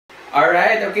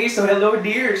Alright, okay, so hello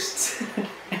dears!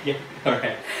 Yeah,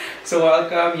 alright. So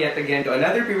welcome yet again to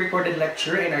another pre-recorded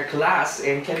lecture in our class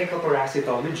in clinical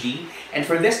parasitology. And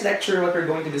for this lecture, what we're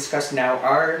going to discuss now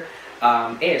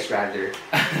is the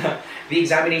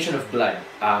examination of blood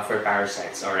for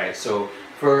parasites. Alright, so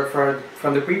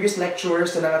from the previous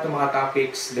lectures na natin mga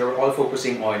topics, they were all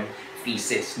focusing on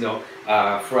feces, no?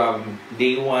 From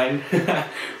day one,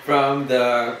 from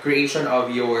the creation of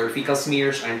your fecal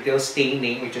smears until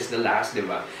staining, which is the last,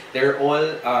 diba? They're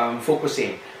all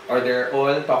focusing, or they're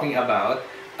all talking about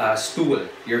stool,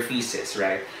 your feces,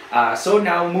 right? So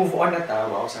now, move on na ta.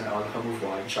 Wow, sana all move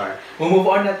on, char. We'll move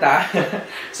on na ta.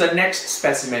 So next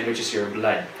specimen, which is your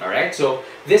blood. Alright, so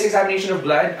this examination of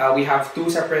blood, we have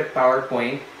two separate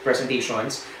PowerPoint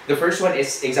presentations. The first one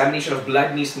is examination of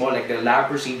blood mismo, like the lab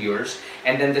procedures.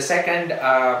 And then the second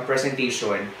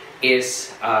presentation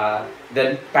is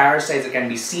the parasites that can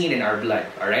be seen in our blood.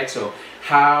 Alright, so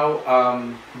how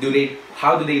do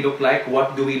they look like?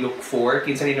 What do we look for?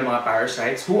 Kinsa ni mga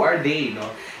parasites? Who are they? No?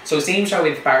 So same siya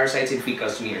with parasites in fecal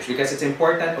smears, because it's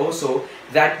important also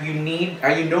that you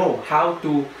know how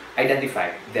to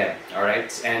identify them. All right,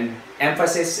 and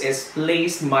emphasis is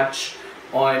placed much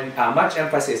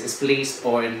emphasis is placed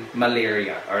on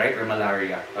malaria. All right, or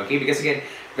malaria. Okay, because again,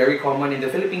 very common in the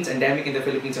Philippines, endemic in the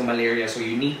Philippines of malaria. So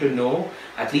you need to know,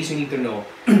 at least you need to know,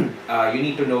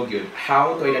 good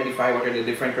how to identify what are the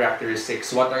different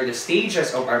characteristics, what are the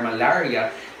stages of our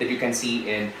malaria that you can see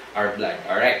in our blood.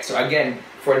 Alright, so again,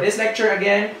 for this lecture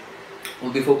again,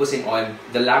 we'll be focusing on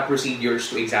the lab procedures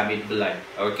to examine blood.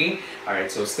 Okay?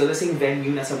 Alright, so still the same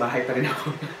venue, nasa bahay pa rin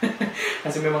ako.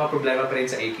 Kasi may mga problema pa rin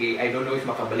sa AK. I don't know if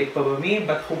makabalik pa ba mi,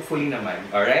 but hopefully naman.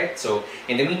 Alright? So,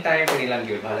 in the meantime, kanilang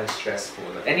yun, bahalang stressful.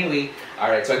 But anyway,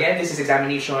 alright, so again, this is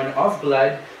examination of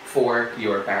blood for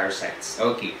your parasites.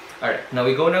 Okay. Alright, now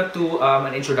we go now to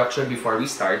an introduction before we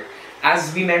start. As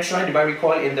we mentioned, if I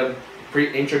recall in the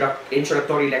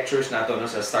introductory lectures nato no,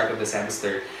 sa start of the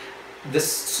semester, the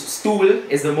stool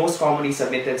is the most commonly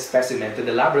submitted specimen to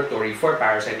the laboratory for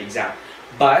parasite exam.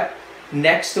 But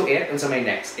next to it, and so my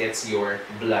next, it's your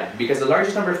blood. Because the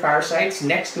largest number of parasites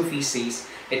next to feces,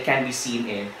 it can be seen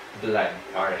in blood.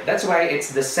 Alright, that's why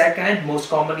it's the second most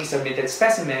commonly submitted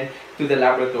specimen to the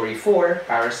laboratory for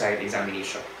parasite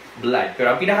examination. Blood.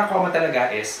 Pero ang pinaka-common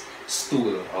talaga is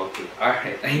stool. Okay,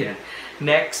 alright, ayan.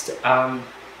 Next,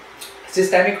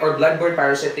 systemic or blood-borne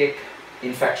parasitic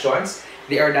infections.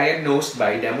 They are diagnosed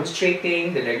by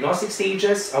demonstrating the diagnostic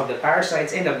stages of the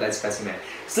parasites in the blood specimen.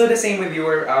 Still the same with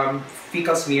your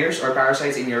fecal smears or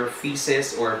parasites in your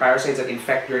feces or parasites that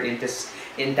infect your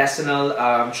intestinal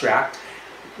tract.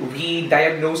 We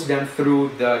diagnose them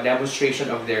through the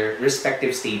demonstration of their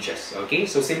respective stages. Okay?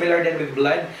 So similar then with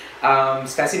blood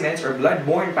specimens or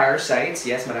blood-borne parasites.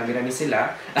 Yes, marami-rami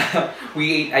sila.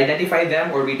 We identify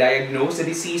them or we diagnose the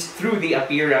disease through the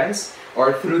appearance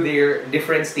or through their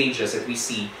different stages that we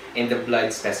see in the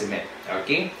blood specimen.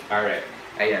 Okay? Alright.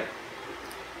 Ayan.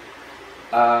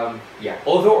 Yeah.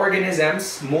 Although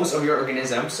organisms, most of your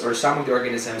organisms or some of the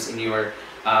organisms in your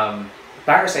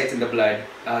parasites in the blood,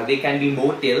 they can be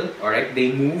motile, alright?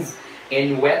 They move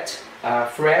in wet,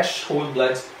 fresh whole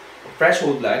blood.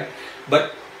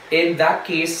 But in that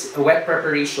case, wet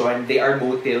preparation, they are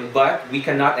motile, but we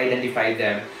cannot identify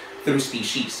them through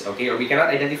species, okay? Or we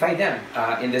cannot identify them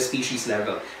in the species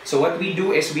level. So what we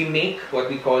do is we make what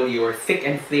we call your thick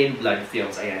and thin blood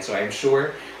films. Ayan. So I'm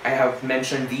sure I have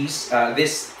mentioned these,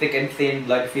 this thick and thin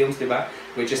blood films, diba?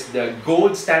 Which is the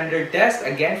gold standard test,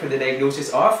 again, for the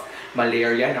diagnosis of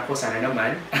malaria. Nako, sana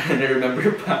naman,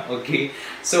 na-remember pa, okay?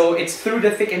 So it's through the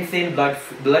thick and thin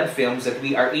blood films that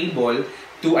we are able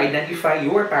to identify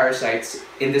your parasites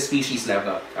in the species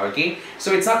level, okay?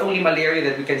 So it's not only malaria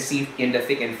that we can see in the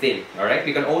thick and thin, alright?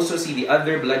 We can also see the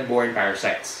other blood-borne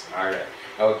parasites, alright?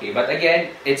 Okay, but again,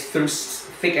 it's through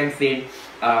thick and thin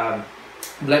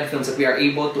blood films that we are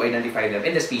able to identify them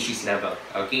in the species level,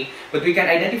 okay? But we can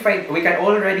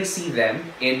already see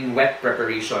them in wet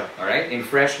preparation, alright? In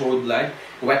fresh whole blood,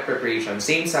 wet preparation.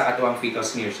 Same sa atuang fecal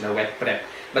smears na wet prep.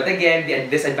 But again,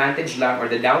 the disadvantage lang or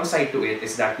the downside to it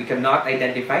is that we cannot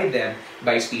identify them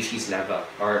by species level,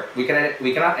 or we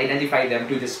cannot identify them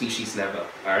to the species level.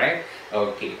 Alright?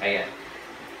 Okay, ayan.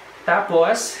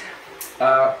 Tapos,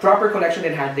 proper collection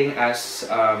and handling as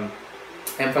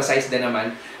emphasized din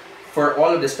naman for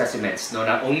all of the specimens. No,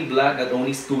 not only blood, not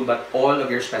only stool, but all of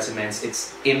your specimens.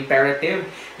 It's imperative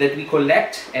that we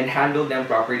collect and handle them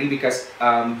properly because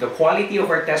the quality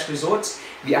of our test results,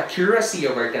 the accuracy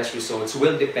of our test results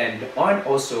will depend on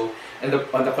also on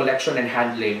the collection and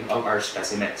handling of our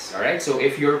specimens. Alright? So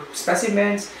if your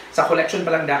specimens sa collection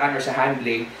palang daan or sa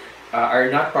handling are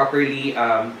not properly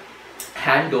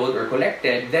handled or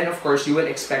collected, then of course you will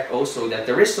expect also that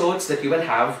the results that you will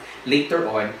have later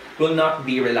on will not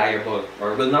be reliable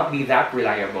or will not be that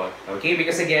reliable. Okay?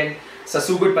 Because again, sa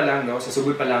sugod pa lang, no? Sa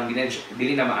sugod pa lang,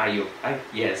 dili na maayo. Ay,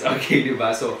 yes, okay, di ba?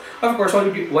 So, of course, what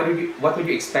would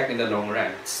you expect in the long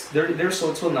run? The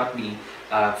results will not be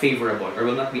favorable or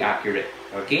will not be accurate.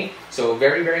 Okay? So,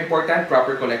 very, very important,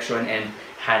 proper collection and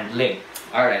handling.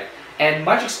 Alright. And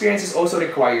much experience is also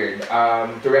required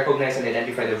to recognize and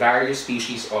identify the various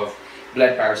species of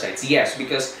blood parasites. Yes,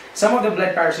 because some of the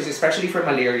blood parasites, especially for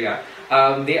malaria,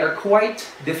 they are quite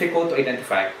difficult to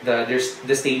identify. There's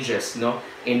the stages, no,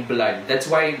 in blood. That's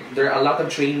why there are a lot of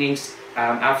trainings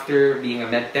after being a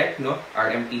medtech, no,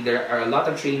 RMT. There are a lot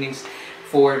of trainings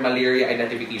for malaria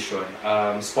identification,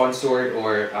 sponsored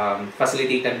or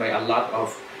facilitated by a lot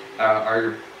of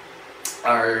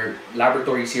our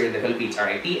laboratories here in the Philippines,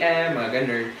 RITM, mga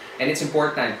ganun. And it's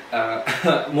important.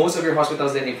 Most of your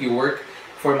hospitals then, if you work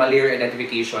for malaria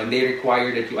identification, they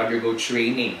require that you undergo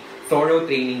training, thorough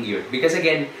training yun. Because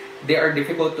again, they are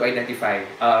difficult to identify.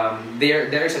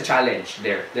 There is a challenge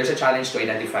there. There's a challenge to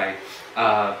identify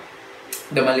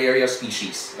the malaria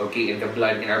species, okay, in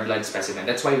our blood specimen.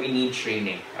 That's why we need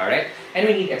training, alright? And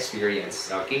we need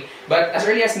experience, okay? But as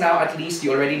early as now, at least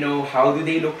you already know how do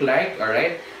they look like,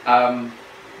 alright?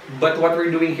 But what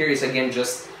we're doing here is again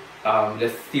just the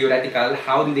theoretical,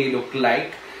 how do they look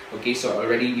like, okay? So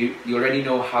already you already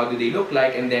know how do they look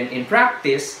like, and then in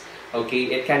practice, okay,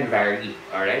 it can vary,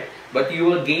 alright? But you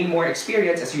will gain more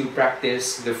experience as you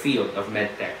practice the field of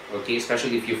medtech, okay?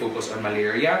 Especially if you focus on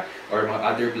malaria or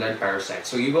other blood parasites.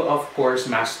 So you will of course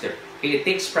master. Okay? It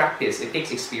takes practice, it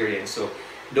takes experience. So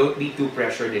don't be too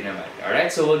pressured din naman,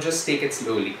 alright? So we'll just take it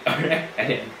slowly, alright?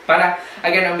 Para,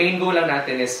 again, ang main goal lang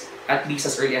natin is at least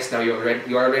as early as now, you're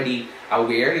already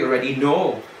aware, you already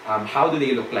know how do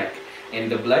they look like in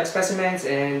the blood specimens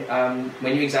and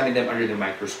when you examine them under the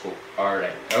microscope.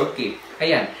 Alright, okay.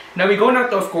 Ayan. Now we go now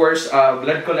to, of course,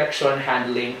 blood collection,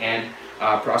 handling, and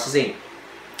processing.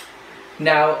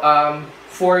 Now,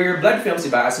 for your blood films,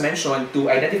 diba, as mentioned, to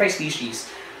identify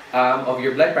species of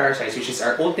your blood parasites, which is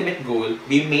our ultimate goal,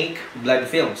 we make blood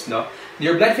films, no?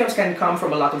 Your blood films can come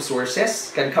from a lot of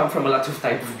sources, can come from a lot of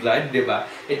type of blood, diba?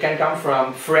 It can come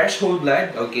from fresh whole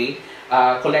blood, okay?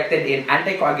 Collected in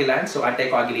anticoagulants, so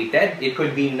anticoagulated. It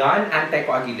could be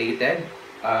non-anticoagulated,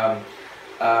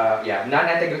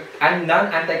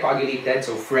 non-anticoagulated,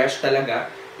 so fresh talaga,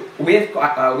 with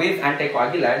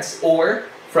anticoagulants, or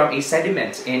from a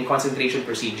sediment in concentration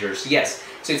procedures. Yes,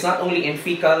 so it's not only in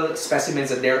fecal specimens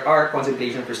that there are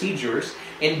concentration procedures.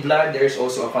 In blood, there's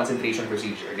also a concentration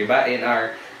procedure. Diba? In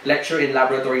our lecture in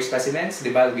laboratory specimens,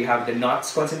 diba, we have the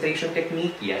Knott's concentration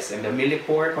technique, yes, and the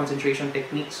millipore concentration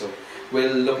technique. So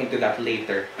we'll look into that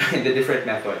later in the different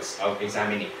methods of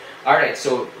examining. Alright,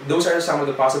 so those are some of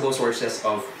the possible sources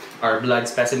of our blood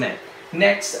specimen.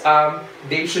 Next,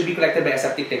 they should be collected by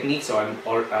aseptic technique. So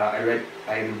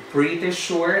I'm pretty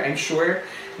sure,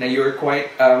 na you're quite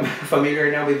familiar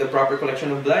now with the proper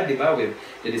collection of blood, diba? With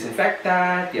the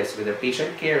disinfectant, yes, with the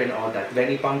patient care and all that,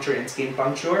 venipuncture and skin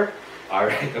puncture.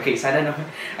 Alright, okay, sana naman,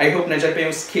 I hope nandiyan pa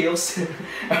yung skills.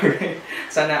 Alright,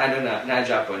 sana na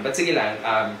Japan. But sige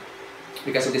lang,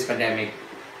 because of this pandemic,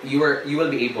 you will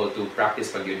be able to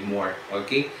practice pag yun more,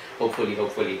 okay? Hopefully.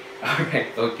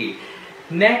 Alright, okay.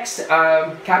 Next,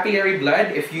 capillary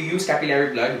blood. If you use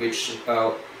capillary blood, which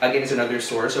again is another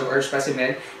source of our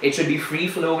specimen, it should be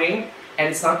free-flowing and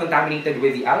it's not contaminated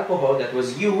with the alcohol that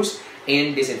was used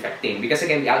in disinfecting. Because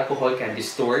again, the alcohol can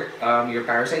distort your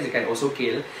parasites, it can also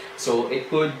kill. So it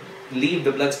could leave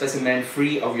the blood specimen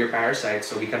free of your parasites,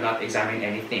 so we cannot examine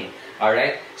anything.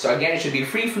 Alright? So again, it should be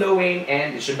free-flowing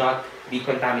and it should not be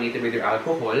contaminated with your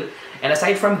alcohol. And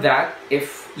aside from that,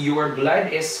 if your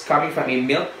blood is coming from a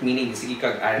milk, meaning sige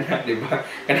kag ana, diba?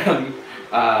 Kanang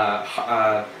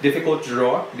difficult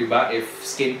draw, diba? If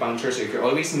skin puncture, so if you're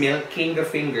always milking the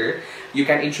finger, you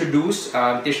can introduce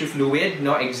tissue fluid,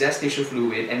 no, excess tissue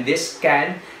fluid, and this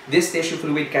tissue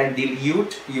fluid can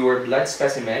dilute your blood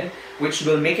specimen, which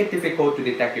will make it difficult to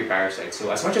detect your parasites.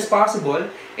 So as much as possible,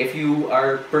 if you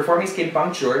are performing skin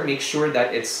puncture, make sure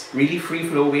that it's really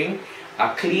free-flowing,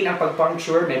 clean ang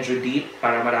pagpuncture, medyo deep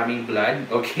para maraming blood,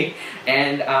 okay?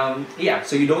 And yeah,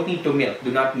 so you don't need to milk. Do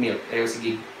not milk. Ayaw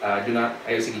sige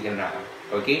ganaan.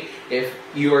 Okay? If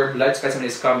your blood specimen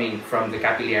is coming from the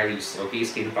capillaries, okay,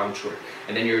 skin puncture,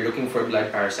 and then you're looking for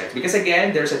blood parasites. Because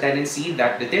again, there's a tendency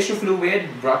that the tissue fluid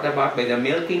brought about by the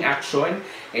milking action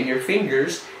in your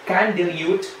fingers can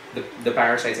dilute the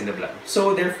parasites in the blood.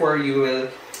 So therefore, you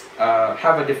will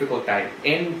have a difficult time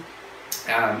in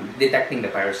detecting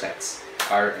the parasites.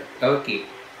 Alright, okay.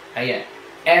 Ayan.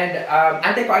 And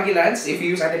anticoagulants, if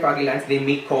you use anticoagulants, they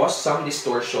may cause some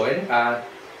distortion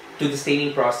to the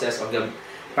staining process of the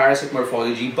parasite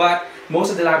morphology, but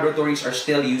most of the laboratories are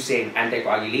still using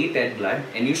anticoagulated blood.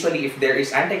 And usually if there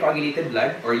is anticoagulated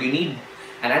blood, or you need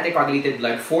an anticoagulated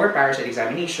blood for parasite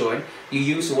examination, you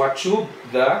use what tube?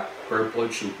 The purple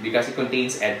tube, because it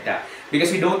contains EDTA.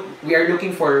 Because we are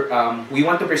looking for, we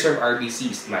want to preserve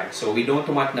RBCs, man. So we don't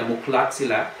want na muklat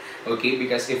sila, okay?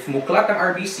 Because if muklat ang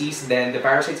RBCs, then the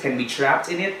parasites can be trapped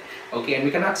in it, okay? And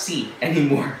we cannot see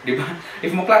anymore, diba?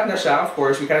 If muklat na siya, of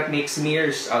course, we cannot make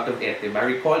smears out of it, diba?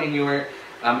 Recall in your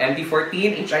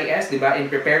MT14 HIS, diba? In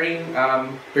preparing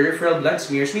peripheral blood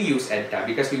smears, we use EDTA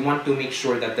because we want to make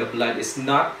sure that the blood is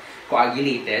not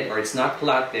coagulated or it's not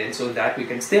clotted, so that we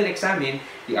can still examine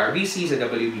the RBCs and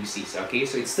WBCs. Okay,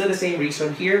 so it's still the same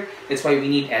reason here. That's why we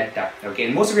need EDTA.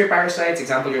 Okay, and most of your parasites,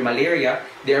 example your malaria,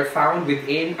 they are found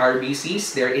within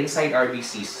RBCs. They're inside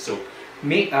RBCs. So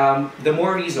the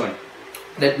more reason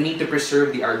that we need to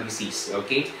preserve the RBCs.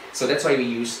 Okay, so that's why we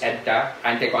use EDTA,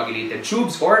 anticoagulated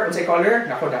tubes, or unsay color?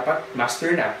 Nako, dapat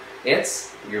master na.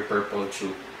 It's your purple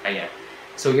tube. Ayan.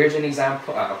 So here's an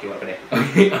example. Okay, wala pa rin.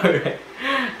 Okay, alright.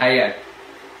 Ayan.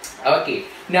 Okay.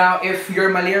 Now, if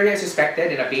your malaria is suspected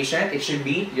in a patient, it should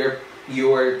be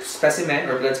your specimen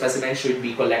or blood specimen should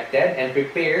be collected and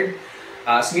prepared.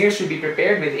 Smears should be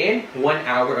prepared within 1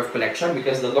 hour of collection,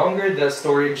 because the longer the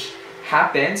storage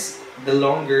happens, the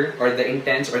longer or the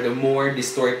intense or the more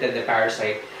distorted the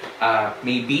parasite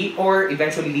may be, or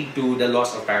eventually lead to the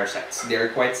loss of parasites.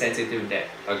 They're quite sensitive then.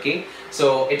 Okay,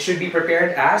 so it should be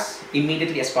prepared as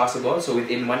immediately as possible, so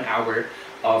within 1 hour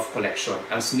of collection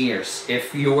ang smears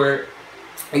if you're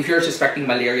suspecting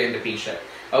malaria in the patient.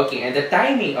 Okay, and the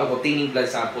timing of obtaining blood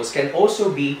samples can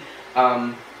also be a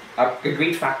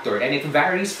great factor, and it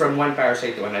varies from one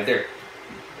parasite to another.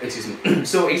 Excuse me.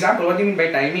 So example, what do you mean by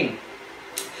timing?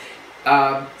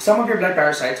 Some of your blood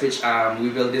parasites, which we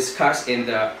will discuss in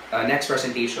the next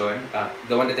presentation,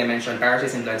 the one that I mentioned,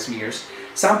 parasites and blood smears,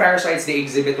 some parasites, they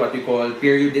exhibit what we call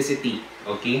periodicity.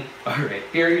 Okay? Alright,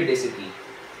 periodicity.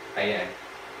 Ayan.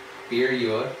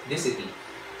 Periodicity.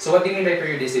 So what do you mean by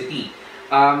periodicity?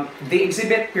 They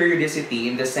exhibit periodicity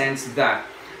in the sense that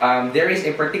there is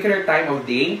a particular time of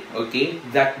day, okay,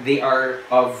 that they are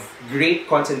of great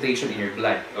concentration in your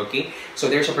blood, okay? So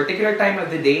there's a particular time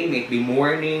of the day, maybe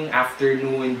morning,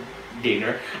 afternoon,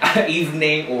 dinner,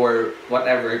 evening, or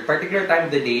whatever, particular time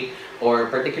of the day or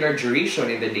particular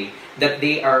duration in the day that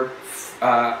they are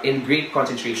in great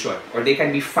concentration, or they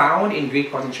can be found in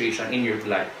great concentration in your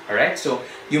blood, alright? So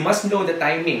you must know the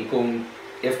timing kung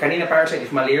if kanina parasite, if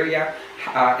malaria,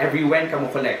 every when ka mo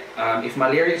collect. If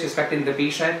malaria is suspected in the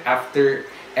patient, after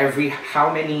every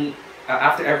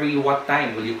after every what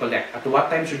time will you collect? At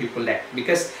what time should you collect?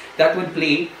 Because that would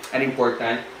play an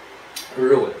important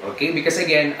role, okay? Because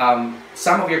again,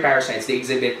 some of your parasites, they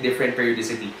exhibit different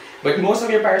periodicity. But most of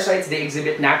your parasites, they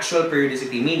exhibit natural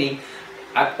periodicity, meaning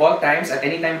at all times, at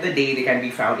any time of the day, they can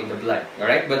be found in the blood,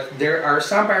 alright? But there are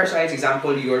some parasites,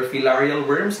 example, your filarial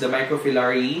worms, the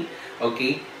microfilariae,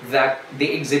 okay, that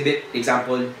they exhibit,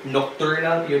 example,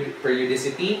 nocturnal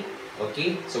periodicity,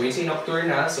 okay? So when you say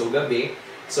nocturnal, so gabi,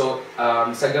 so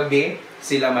sa gabi,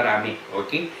 sila marami,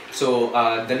 okay? So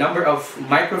the number of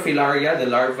microfilaria, the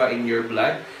larvae in your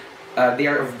blood, they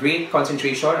are of great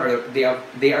concentration, or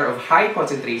they are of high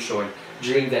concentration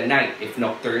during the night, if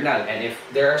nocturnal. And if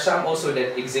there are some also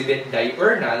that exhibit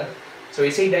diurnal, so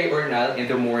we say diurnal in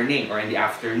the morning or in the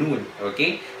afternoon,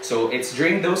 okay? So it's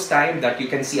during those times that you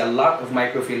can see a lot of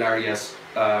microfilarias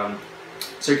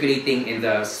circulating in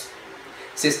the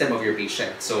system of your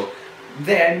patient. So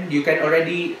then you can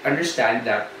already understand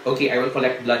that, okay, I will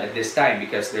collect blood at this time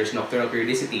because there's nocturnal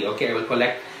periodicity. Okay, I will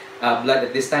collect blood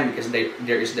at this time because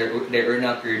there is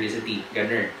diurnal periodicity.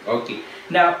 Ganun. Okay.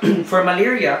 Now, for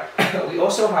malaria, we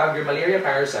also have your malaria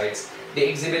parasites. They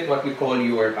exhibit what we call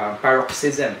your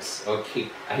paroxysms. Okay.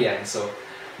 Ayan. So,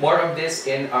 more of this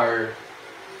in our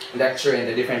lecture in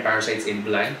the different parasites in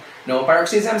blood. No,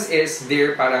 paroxysms is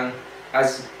their parang,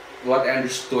 as what I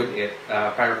understood it,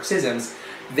 paroxysms,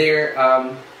 their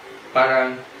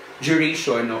parang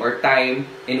duration or time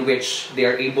in which they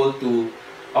are able to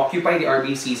occupy the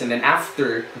RBCs, and then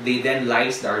after they then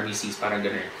lyse the RBCs, parang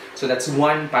ganun. So that's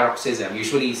one paroxysm.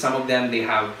 Usually some of them, they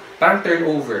have parang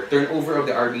turnover of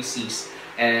the RBCs,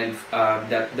 and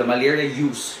that the malaria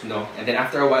use, no, and then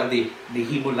after a while they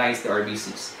hemolyze the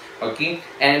RBCs. Okay,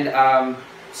 and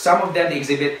some of them, they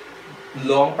exhibit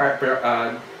long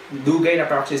dugay na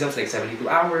paroxysms like 72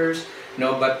 hours,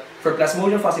 no, but for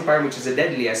Plasmodium falciparum, which is the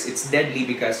deadliest, it's deadly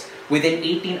because within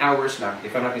 18 hours lang,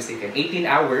 if I'm not mistaken, 18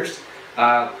 hours,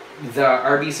 the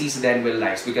RBCs then will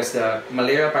lyse because the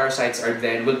malarial parasites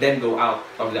will then go out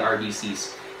of the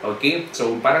RBCs. Okay,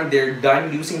 so parang they're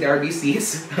done using the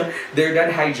RBCs, they're done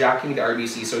hijacking the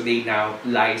RBCs, so they now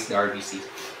lyse the RBCs.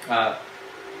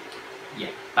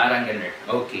 Yeah, parang ganun.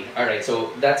 Okay, all right.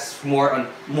 So that's more on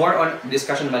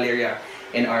discussion malaria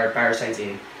and our parasites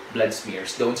in blood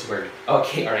smears. Don't worry.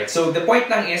 Okay, all right. So the point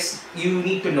lang is you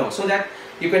need to know so that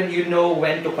you know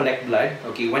when to collect blood.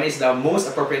 Okay, when is the most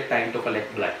appropriate time to collect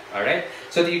blood. All right,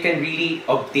 so that you can really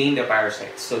obtain the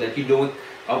parasites, so that you don't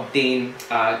obtain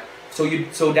so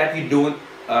that you don't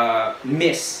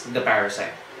miss the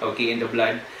parasite. Okay, in the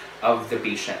blood of the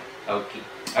patient. Okay,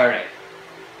 all right.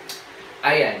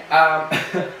 Ayan.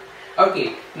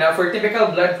 Okay, now for typical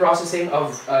blood processing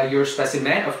of your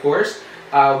specimen, of course,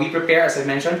 we prepare, as I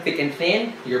mentioned, thick and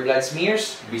thin, your blood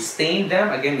smears. We stain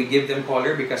them. Again, we give them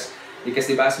color because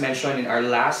diba, as mentioned in our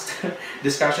last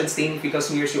discussion, staining fecal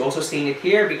smears, you also stain it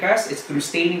here because it's through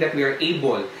staining that we are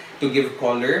able to give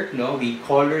color. No, we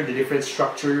color the different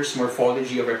structures,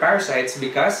 morphology of our parasites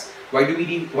because why do we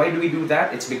do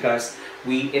that? It's because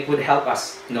it would help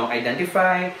us,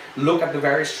 identify, look at the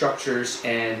various structures,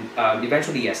 and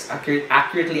eventually, yes,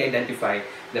 accurately identify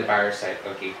the parasite.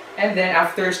 Okay, and then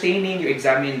after staining, you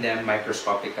examine them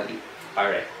microscopically. All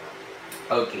right.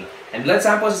 Okay, and blood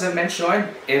samples, as I mentioned,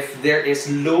 if there is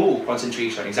low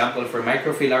concentration, example for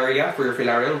microfilaria, for your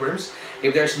filarial worms,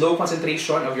 if there's low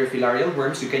concentration of your filarial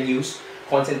worms, you can use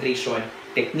concentration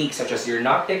techniques such as your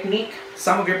knot technique.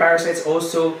 Some of your parasites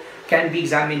also can be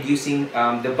examined using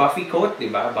the Buffy coat,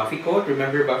 diba? Buffy coat,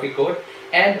 remember Buffy coat?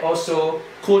 And also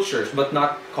cultures, but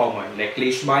not common, like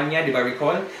Leishmania, diba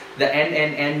recall? The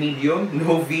NNN medium,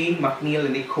 Novi, McNeil,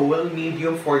 and Nicole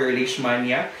medium for your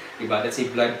Leishmania, diba? That's a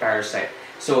blood parasite.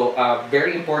 So,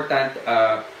 very important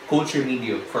culture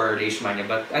medium for Leishmania.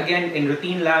 But again, in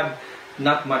routine lab,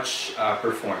 not much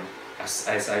performed as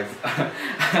I've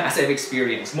as I've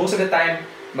experienced. Most of the time,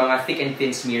 mga thick and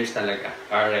thin smears talaga.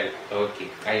 Alright, okay.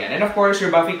 Ayan. And of course,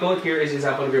 your Buffy coat. Here is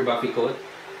example of your Buffy coat.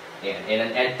 Ayan. In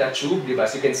an EDTA tube, diba?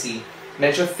 So you can see,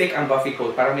 medyo thick ang Buffy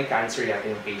coat. Parang may cancer yata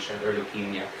yung patient or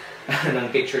leukemia ng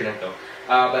picture na to.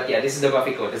 But yeah, this is the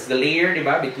Buffy coat. It's the layer,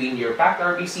 diba, between your packed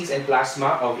RBCs and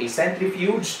plasma of a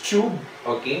centrifuge tube.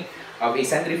 Okay? Of a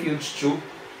centrifuge tube.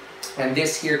 And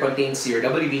this here contains your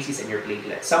WBCs and your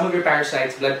platelets. Some of your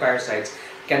parasites, blood parasites,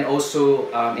 can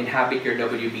also inhabit your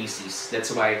WBCs.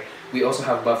 That's why we also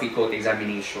have Buffy coat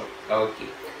examination. Okay.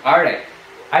 Alright.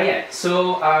 Ayan.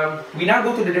 So, we now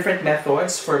go to the different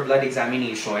methods for blood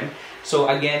examination. So,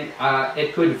 again,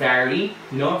 it could vary,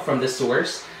 from the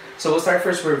source. So, we'll start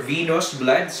first for venous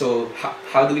blood. So,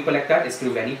 how do we collect that? It's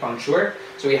through venipuncture.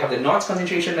 So, we have the Knott's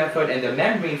concentration method and the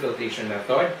membrane filtration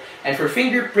method. And for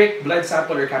finger prick blood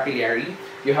sample or capillary,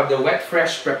 you have the wet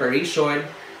fresh preparation,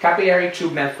 capillary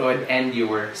tube method, and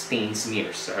your stain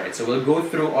smears. Alright, so we'll go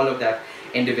through all of that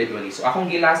individually. So, akong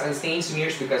gilas ang stain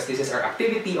smears because this is our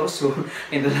activity also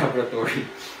in the laboratory.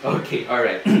 Okay,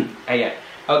 alright. Ayan.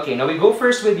 Okay, now we go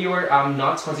first with your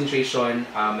Knott's concentration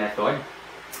method.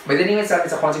 By the name itself,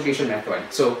 it's a concentration method.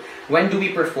 So, when do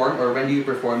we perform or when do you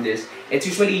perform this? It's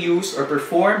usually used or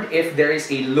performed if there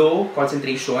is a low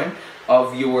concentration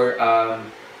of your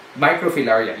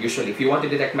microfilaria, usually. If you want to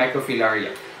detect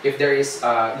microfilaria. If there is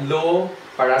low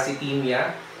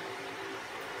parasitemia,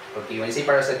 okay, when you say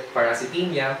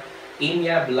parasitemia,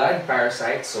 emia, blood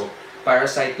parasite, so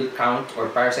parasite count or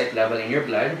parasite level in your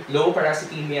blood, low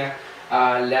parasitemia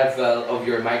level of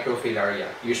your microfilaria,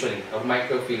 usually, of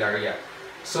microfilaria.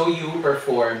 So you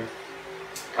perform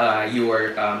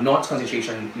your Knott's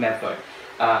concentration method.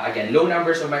 Again, low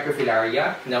numbers of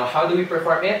microfilaria. Now, how do we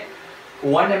perform it?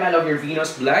 1 ml of your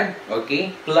venous blood,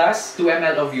 okay, plus 2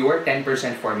 ml of your 10%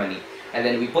 formalin. And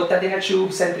then we put that in a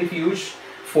tube, centrifuge,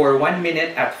 for 1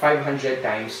 minute at 500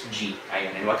 times G.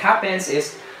 Ayan. And what happens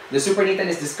is, the supernatant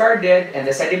is discarded and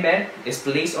the sediment is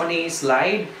placed on a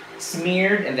slide,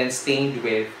 smeared, and then stained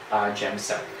with gem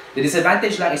cell. The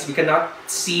disadvantage lang is we cannot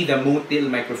see the motile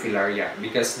microfilaria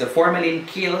because the formalin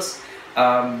kills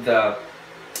the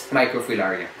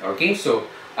microfilaria. Okay, so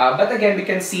but again, we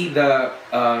can see the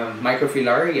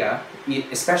microfilaria,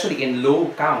 especially in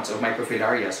low counts of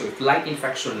microfilaria. So if light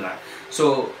infection lang,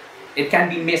 so it can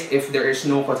be missed if there is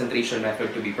no concentration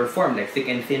method to be performed, like thick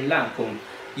and thin lang. Kung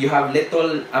you have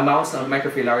little amounts of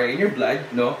microfilaria in your blood,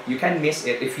 you can miss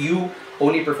it if you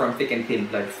only perform thick and thin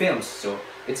blood films. So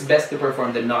it's best to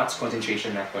perform the Knott's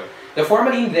concentration method. The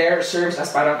formalin there serves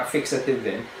as parang a fixative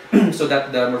then, so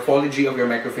that the morphology of your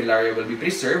microfilaria will be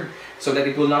preserved, so that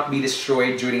it will not be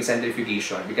destroyed during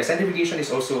centrifugation. Because centrifugation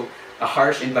is also a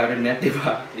harsh environment,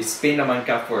 diba? Spin naman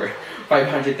ka for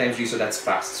 500 times G, so that's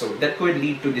fast. So that could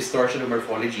lead to distortion of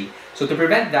morphology. So to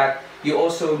prevent that, you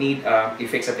also need a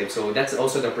fixative. So that's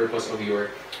also the purpose of your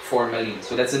formalin.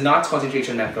 So that's the Knott's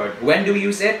concentration method. When do we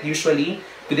use it? Usually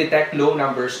to detect low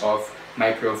numbers of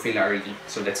microfilaria.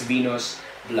 So that's venous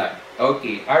blood.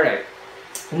 Okay, alright.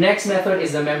 Next method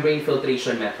is the membrane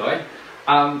filtration method.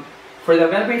 For the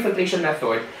membrane filtration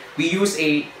method, we use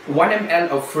a 1 ml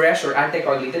of fresh or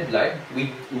anticoagulated blood.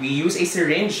 We use a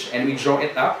syringe and we draw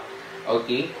it up.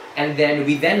 Okay, and then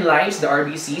we lyse the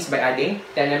RBCs by adding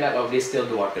 10 ml of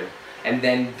distilled water. And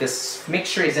then this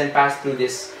mixture is then passed through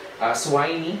this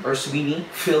Sweeney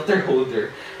filter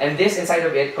holder. And this inside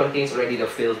of it contains already the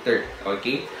filter.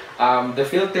 Okay, the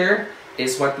filter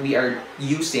is what we are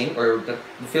using, or the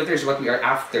filter is what we are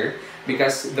after,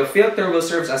 because the filter will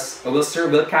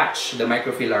will catch the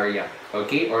microfilaria,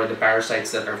 okay, or the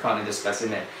parasites that are found in the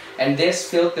specimen. And this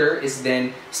filter is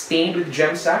then stained with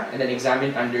GEMSA and then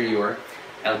examined under your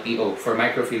LPO for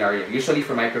microfilaria, usually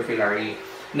for microfilaria.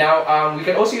 Now, we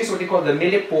can also use what we call the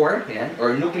millipore,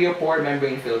 or nucleopore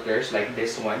membrane filters, like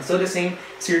this one. So the same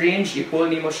syringe, ipul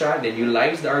nimo siya, then you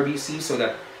lyse the RBC so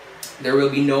that there will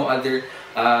be no other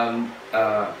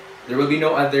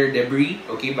debris,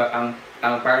 okay, but ang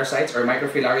parasites or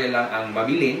microfilaria lang ang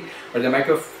mabilin, or the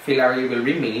microfilaria will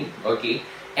remain, okay.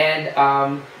 And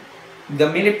the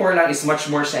millipore lang is much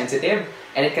more sensitive,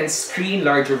 and it can screen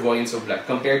larger volumes of blood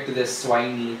compared to the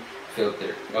Sweeney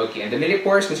filter. Okay, and the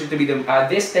millipore is considered to be the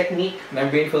this technique,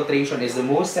 membrane filtration, is the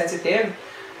most sensitive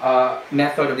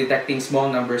method of detecting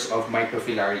small numbers of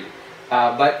microfilaria.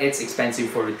 But it's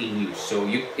expensive for routine use. So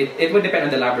it would depend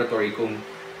on the laboratory kung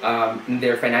in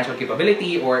their financial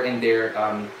capability or in their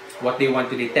what they want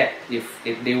to detect, if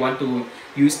they want to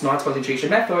use Knott's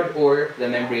concentration method or the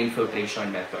membrane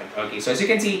filtration method. Okay, so as you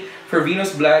can see, for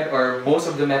venous blood or most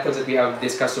of the methods that we have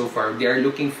discussed so far, they are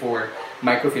looking for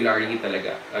microfilaria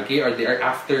talaga. Okay, or they are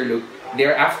after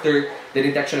the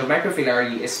detection of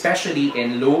microfilaria, especially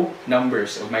in low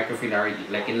numbers of microfilaria,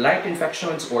 like in light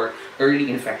infections or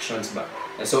early infections ba.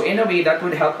 So in a way, that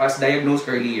would help us diagnose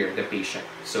earlier the patient,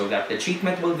 so that the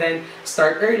treatment will then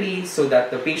start early, so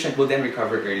that the patient will then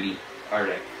recover early.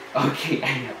 Alright. Okay.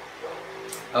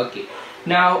 Okay.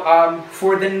 Now,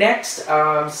 for the next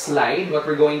slide, what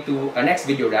we're going to, next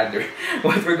video rather,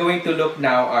 what we're going to look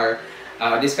now are,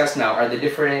 discuss now are the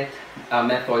different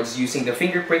methods using the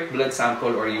finger prick blood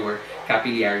sample or your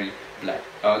capillary blood.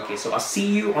 Okay, so I'll see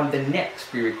you on the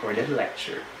next pre-recorded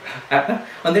lecture.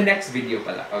 On the next video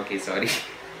pala. Okay, sorry.